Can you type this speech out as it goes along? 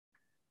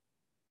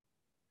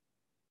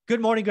Good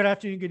morning, good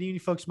afternoon, good evening,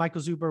 folks.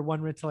 Michael Zuber,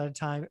 one rental at a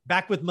time.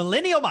 Back with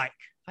Millennial Mike.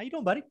 How you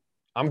doing, buddy?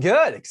 I'm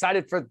good.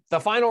 Excited for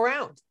the final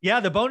round. Yeah,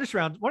 the bonus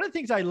round. One of the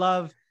things I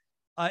love,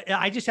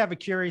 I just have a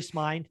curious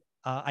mind.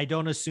 I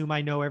don't assume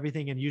I know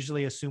everything, and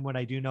usually assume what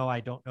I do know,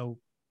 I don't know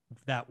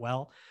that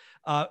well.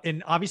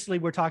 And obviously,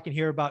 we're talking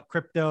here about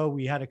crypto.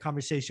 We had a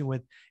conversation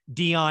with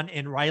Dion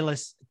and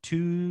Rylas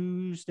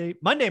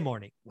Monday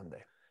morning.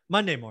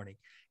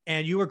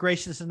 And you were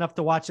gracious enough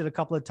to watch it a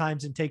couple of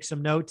times and take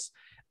some notes.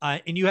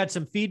 And you had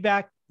some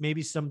feedback,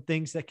 maybe some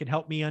things that could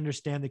help me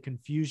understand the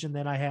confusion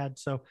that I had.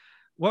 So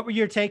what were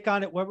your take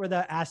on it? What were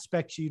the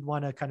aspects you'd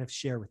want to kind of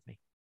share with me?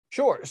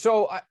 Sure.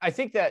 So I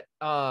think that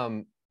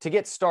to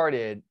get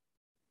started,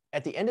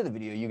 at the end of the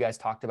video, you guys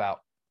talked about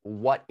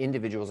what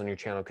individuals on your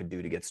channel could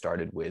do to get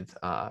started with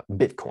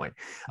Bitcoin.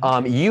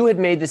 You had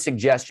made the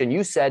suggestion,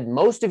 you said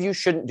most of you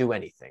shouldn't do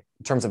anything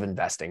in terms of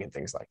investing and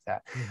things like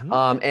that.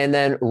 And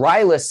then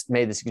Rylas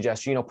made the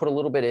suggestion, put a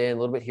little bit in, a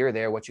little bit here or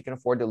there, what you can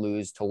afford to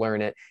lose to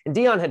learn it. And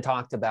Dion had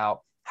talked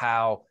about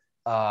how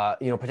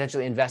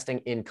potentially investing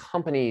in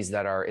companies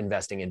that are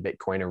investing in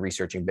Bitcoin or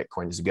researching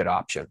Bitcoin is a good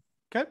option.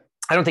 Okay.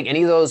 I don't think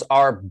any of those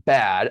are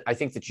bad. I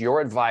think that your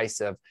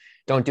advice of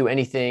don't do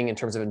anything in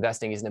terms of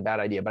investing isn't a bad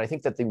idea. But I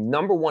think that the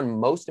number one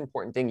most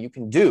important thing you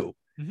can do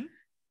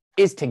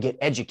is to get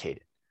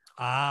educated.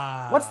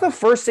 What's the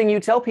first thing you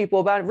tell people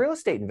about real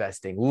estate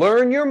investing?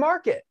 Learn your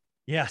market.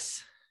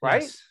 Yes.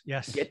 Right?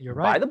 Yes. You're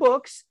right. Buy the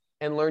books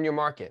and learn your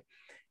market.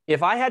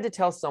 If I had to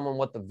tell someone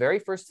what the very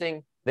first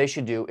thing they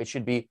should do, it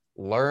should be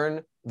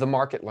learn the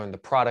market, learn the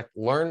product,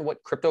 learn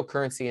what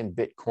cryptocurrency and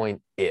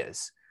Bitcoin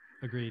is.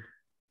 Agreed.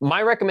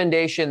 My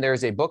recommendation,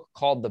 there's a book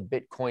called The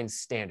Bitcoin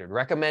Standard,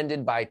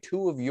 recommended by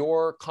two of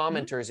your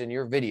commenters in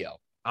your video.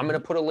 I'm going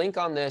to put a link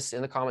on this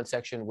in the comment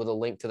section with a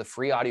link to the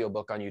free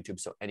audiobook on YouTube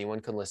so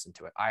anyone can listen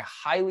to it. I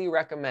highly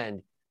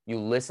recommend you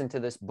listen to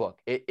this book.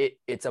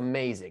 It's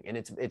amazing, and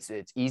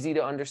it's easy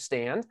to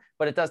understand,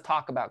 but it does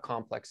talk about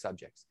complex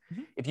subjects.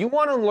 If you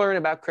want to learn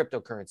about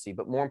cryptocurrency,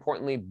 but more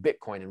importantly,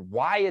 Bitcoin and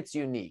why it's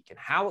unique and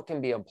how it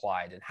can be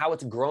applied and how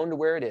it's grown to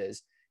where it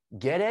is,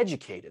 get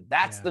educated.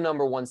 That's the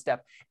number one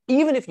step.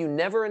 Even if you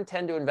never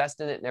intend to invest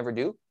in it, never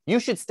do,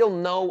 you should still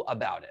know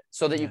about it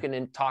so that you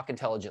can talk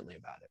intelligently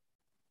about it.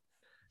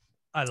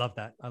 I love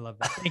that.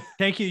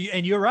 Thank you.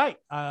 And you're right.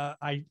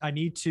 I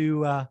need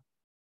to,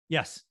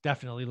 yes,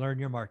 definitely learn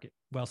your market.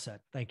 Well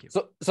said. Thank you.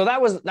 So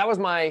that was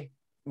my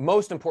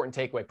most important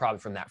takeaway probably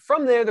from that.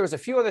 From there was a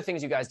few other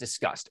things you guys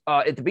discussed.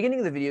 At the beginning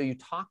of the video, you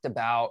talked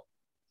about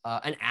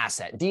an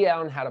asset.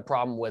 Dion had a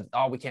problem with,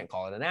 we can't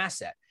call it an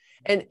asset.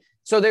 And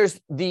so there's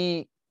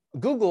the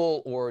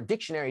Google or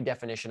dictionary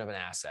definition of an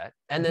asset,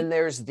 and then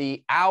there's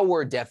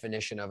our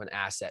definition of an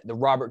asset, the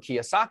Robert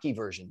Kiyosaki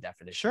version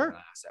definition of an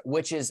asset,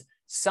 which is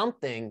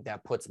something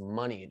that puts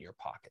money in your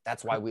pocket.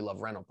 That's why we love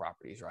rental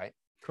properties, right?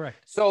 Correct.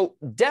 So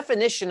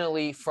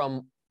definitionally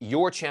from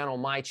your channel,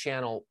 my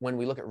channel, when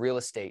we look at real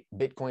estate,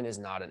 Bitcoin is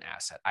not an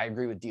asset. I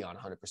agree with Dion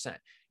 100%.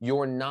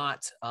 You're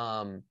not,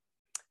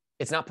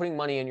 it's not putting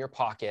money in your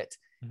pocket.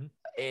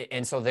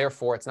 And so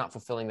therefore it's not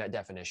fulfilling that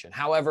definition.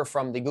 However,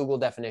 from the Google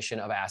definition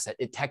of asset,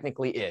 it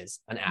technically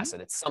is an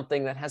asset. It's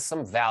something that has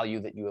some value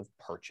that you have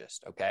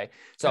purchased. Okay.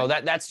 So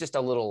that's just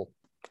a little,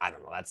 I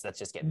don't know, that's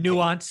just getting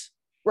nuance. Picky.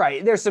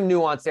 Right. There's some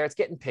nuance there. It's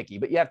getting picky,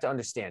 but you have to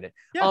understand it.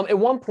 At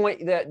one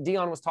point that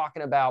Dion was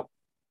talking about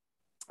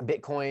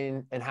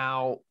Bitcoin and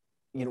how,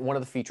 one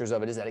of the features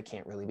of it is that it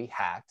can't really be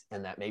hacked,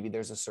 and that maybe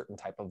there's a certain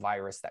type of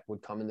virus that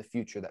would come in the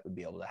future that would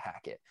be able to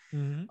hack it.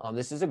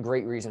 This is a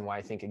great reason why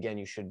I think, again,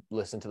 you should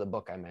listen to the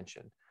book I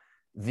mentioned.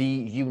 The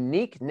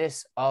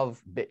uniqueness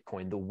of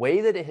Bitcoin, the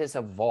way that it has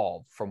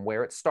evolved from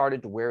where it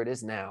started to where it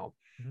is now,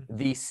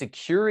 the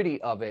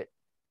security of it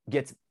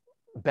gets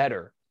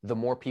better the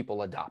more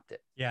people adopt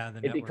it.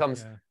 It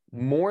becomes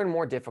more and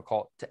more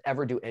difficult to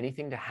ever do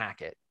anything to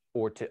hack it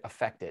or to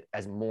affect it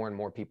as more and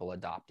more people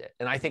adopt it.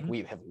 And I think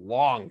we have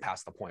long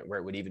passed the point where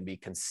it would even be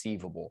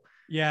conceivable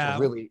to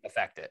really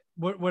affect it.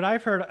 What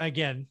I've heard,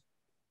 again,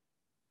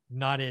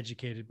 not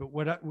educated,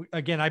 but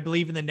again, I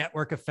believe in the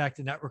network effect.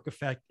 The network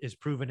effect is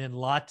proven in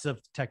lots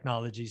of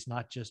technologies,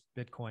 not just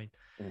Bitcoin.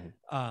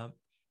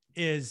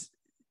 You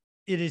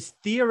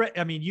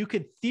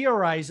could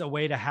theorize a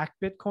way to hack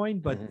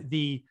Bitcoin, but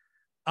the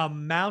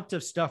amount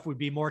of stuff would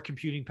be more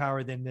computing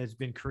power than has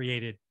been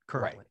created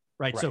currently.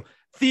 Right. So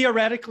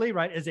theoretically,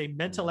 as a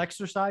mental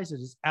exercise, it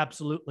is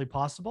absolutely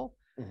possible,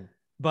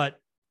 but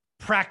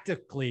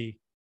practically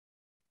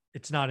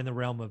it's not in the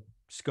realm of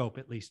scope,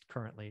 at least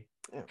currently.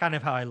 Kind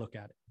of how I look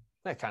at it.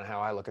 That's kind of how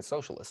I look at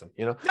socialism,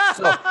 So,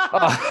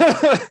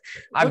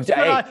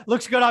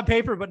 looks good on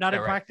paper, but not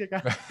in practice.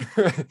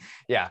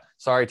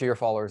 Sorry to your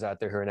followers out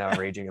there who are now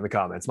raging in the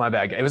comments. My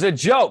bad. It was a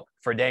joke,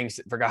 for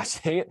gosh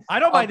dang it. I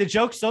don't mind the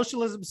joke.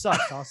 Socialism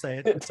sucks. I'll say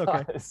it. It's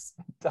okay. It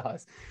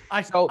does.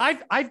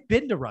 I've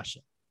been to Russia,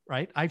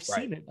 right? I've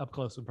seen it up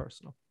close and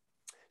personal.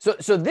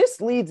 So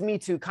this leads me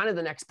to kind of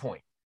the next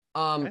point.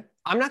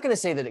 I'm not going to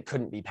say that it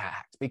couldn't be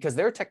hacked, because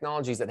there are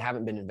technologies that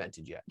haven't been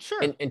invented yet.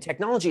 Sure. And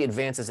technology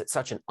advances at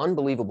such an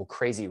unbelievable,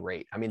 crazy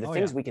rate. I mean, the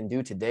things we can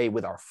do today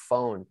with our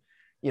phone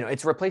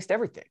it's replaced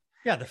everything.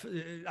 Yeah,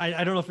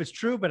 I don't know if it's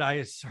true, but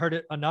I heard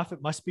it enough.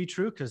 It must be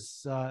true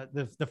because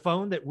the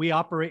phone that we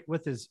operate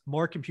with is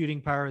more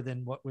computing power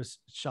than what was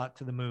shot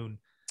to the moon.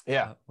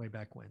 Yeah, way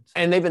back when. So.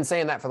 And they've been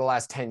saying that for the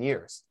last 10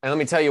 years. And let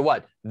me tell you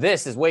what,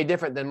 this is way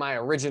different than my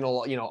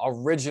original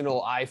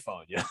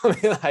iPhone.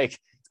 Like, it's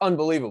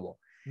unbelievable.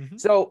 Mm-hmm.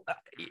 So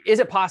is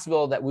it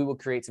possible that we will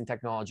create some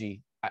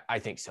technology? I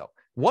think so.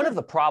 One of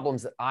the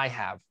problems that I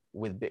have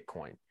with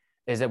Bitcoin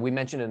is that we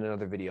mentioned in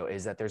another video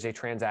is that there's a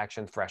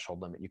transaction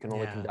threshold limit. You can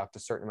only conduct a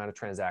certain amount of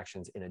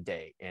transactions in a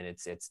day, and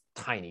it's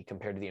tiny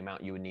compared to the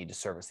amount you would need to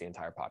service the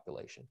entire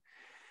population.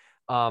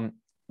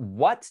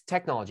 What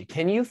technology,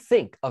 can you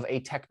think of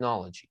a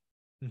technology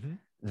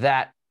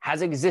that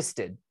has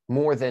existed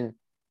more than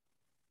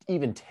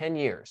even 10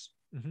 years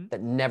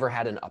that never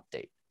had an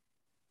update?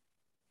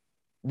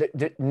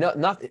 The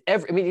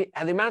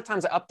amount of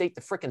times I update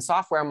the freaking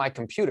software on my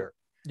computer,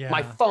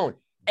 my phone,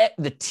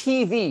 the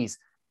TVs,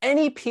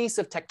 any piece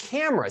of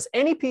cameras,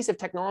 any piece of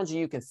technology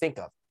you can think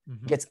of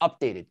gets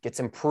updated, gets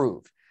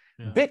improved.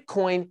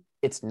 Bitcoin,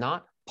 it's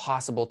not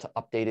possible to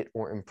update it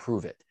or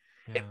improve it.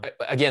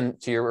 Again,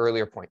 to your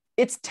earlier point,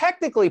 it's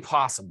technically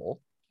possible.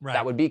 Right.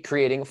 That would be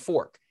creating a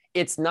fork.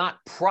 It's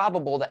not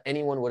probable that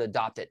anyone would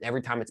adopt it.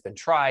 Every time it's been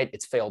tried,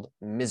 it's failed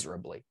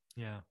miserably.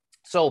 Yeah.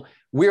 So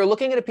we're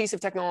looking at a piece of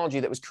technology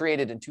that was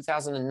created in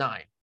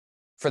 2009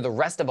 for the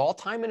rest of all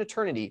time and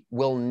eternity,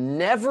 will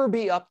never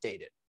be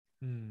updated.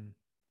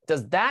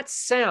 Does that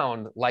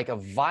sound like a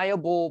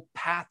viable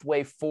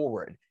pathway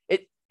forward?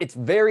 It's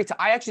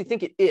I actually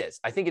think it is.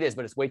 I think it is,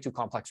 but it's way too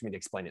complex for me to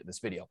explain it in this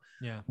video.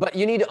 Yeah. But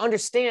you need to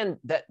understand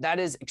that that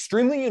is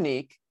extremely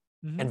unique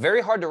and very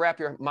hard to wrap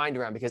your mind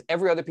around, because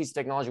every other piece of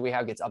technology we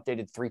have gets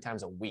updated 3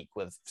 times a week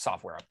with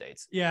software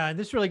updates. Yeah. And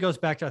this really goes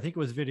back to, I think it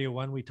was video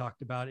 1 we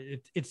talked about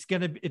it. It's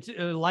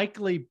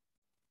likely,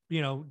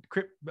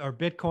 or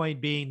Bitcoin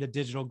being the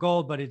digital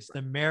gold, but it's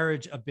the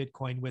marriage of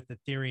Bitcoin with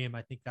Ethereum.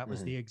 I think that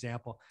was the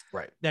example.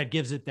 Right. That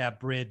gives it that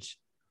bridge.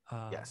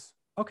 Yes.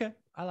 Okay.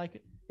 I like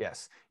it.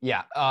 Yes.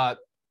 Yeah.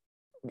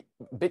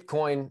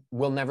 Bitcoin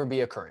will never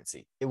be a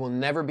currency. It will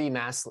never be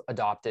mass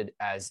adopted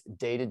as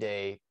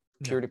day-to-day,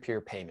 peer-to-peer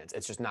payments.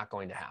 It's just not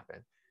going to happen.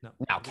 No.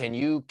 Now, can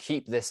you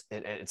keep this?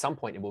 At some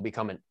point, it will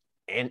become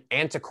an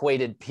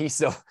antiquated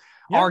piece of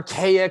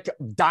archaic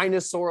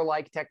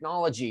dinosaur-like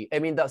technology. I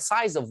mean, the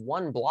size of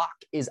one block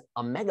is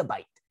a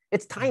megabyte.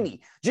 It's tiny.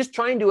 Just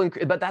trying to,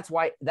 but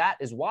that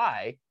is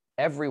why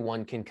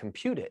everyone can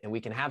compute it, and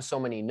we can have so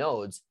many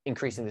nodes,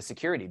 increasing the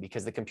security,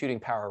 because the computing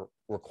power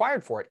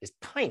required for it is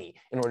tiny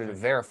in order to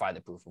verify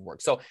the proof of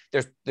work. So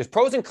there's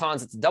pros and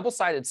cons. It's a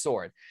double-sided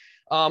sword.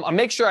 I'll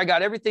make sure I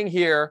got everything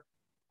here.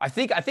 I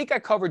think I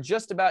covered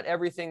just about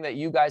everything that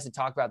you guys had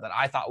talked about that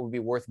I thought would be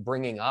worth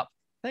bringing up.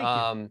 Thank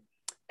you.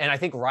 And I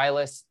think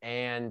Rylas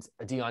and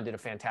Dion did a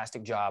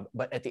fantastic job.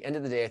 But at the end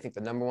of the day, I think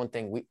the number one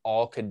thing we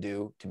all could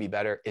do to be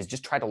better is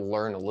just try to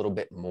learn a little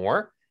bit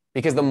more.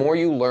 Because the more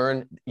you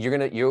learn,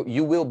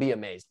 you will be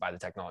amazed by the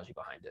technology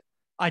behind it.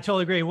 I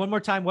totally agree. One more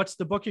time, what's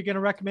the book you're going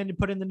to recommend and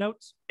put in the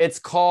notes? It's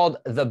called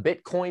The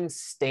Bitcoin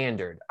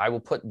Standard. I will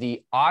put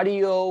the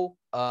audio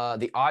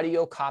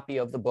copy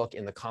of the book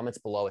in the comments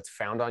below. It's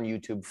found on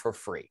YouTube for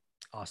free.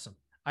 Awesome.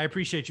 I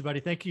appreciate you, buddy.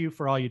 Thank you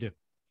for all you do.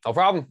 No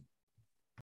problem.